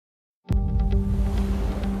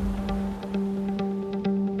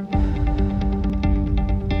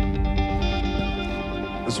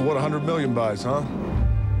This is what 100 million buys, huh?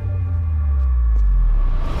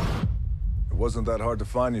 It wasn't that hard to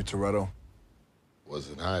find you, Toretto.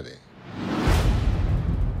 Wasn't hiding.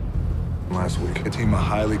 Last week, a team of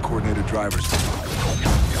highly coordinated drivers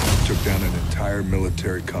took down an entire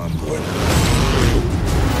military convoy.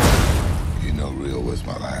 You know Rio was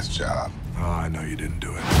my last job. Oh, I know you didn't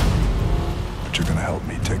do it. But you're gonna help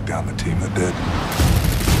me take down the team that did.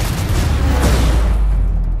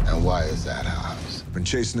 And why is that, Hobbs? Been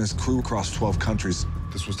chasing this crew across 12 countries.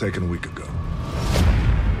 This was taken a week ago.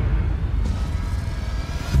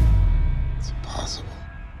 It's impossible.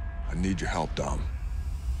 I need your help, Dom.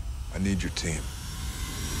 I need your team.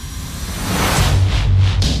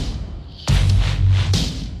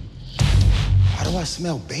 Why do I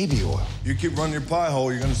smell baby oil? You keep running your pie hole,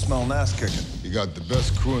 you're gonna smell an ass kicking. You got the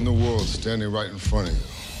best crew in the world standing right in front of you.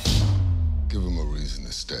 Give them a reason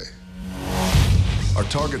to stay. Our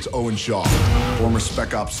target's Owen Shaw, former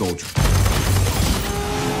Spec Ops soldier.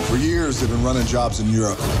 For years, they've been running jobs in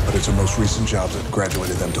Europe, but it's our most recent jobs that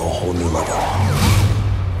graduated them to a whole new level.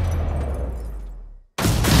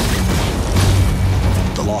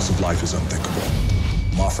 The loss of life is unthinkable.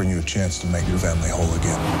 I'm offering you a chance to make your family whole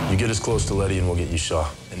again. You get us close to Letty and we'll get you shot.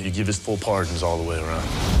 And you give us full pardons all the way around.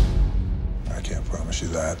 I can't promise you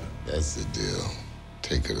that. That's the deal.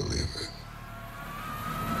 Take it or leave it.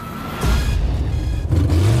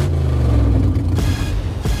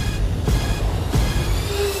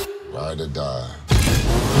 Ride or die.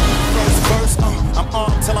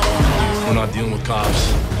 We're not dealing with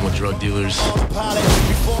cops, with drug dealers.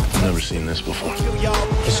 I've never seen this before.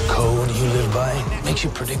 This code you live by makes you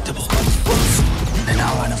predictable. In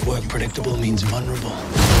our line of work, predictable means vulnerable.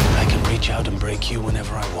 I can reach out and break you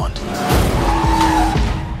whenever I want.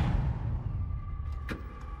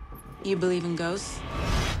 You believe in ghosts?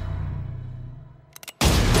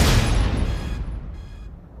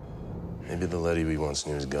 Maybe the Letty we once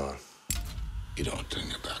knew is gone. You don't turn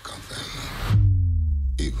your back on family,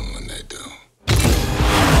 even when they do.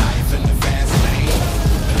 Life in the fast lane,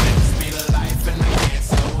 the next speed of life, and I can't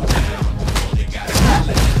slow down. You gotta feel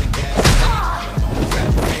it in the gas tank. I'm on that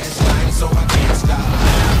fast line, so I can't stop.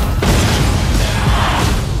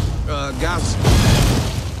 Guys,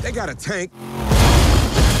 they got a tank.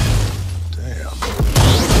 Damn.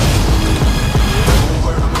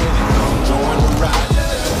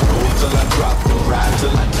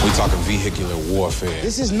 We talking vehicular warfare.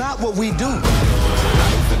 This is not what we do.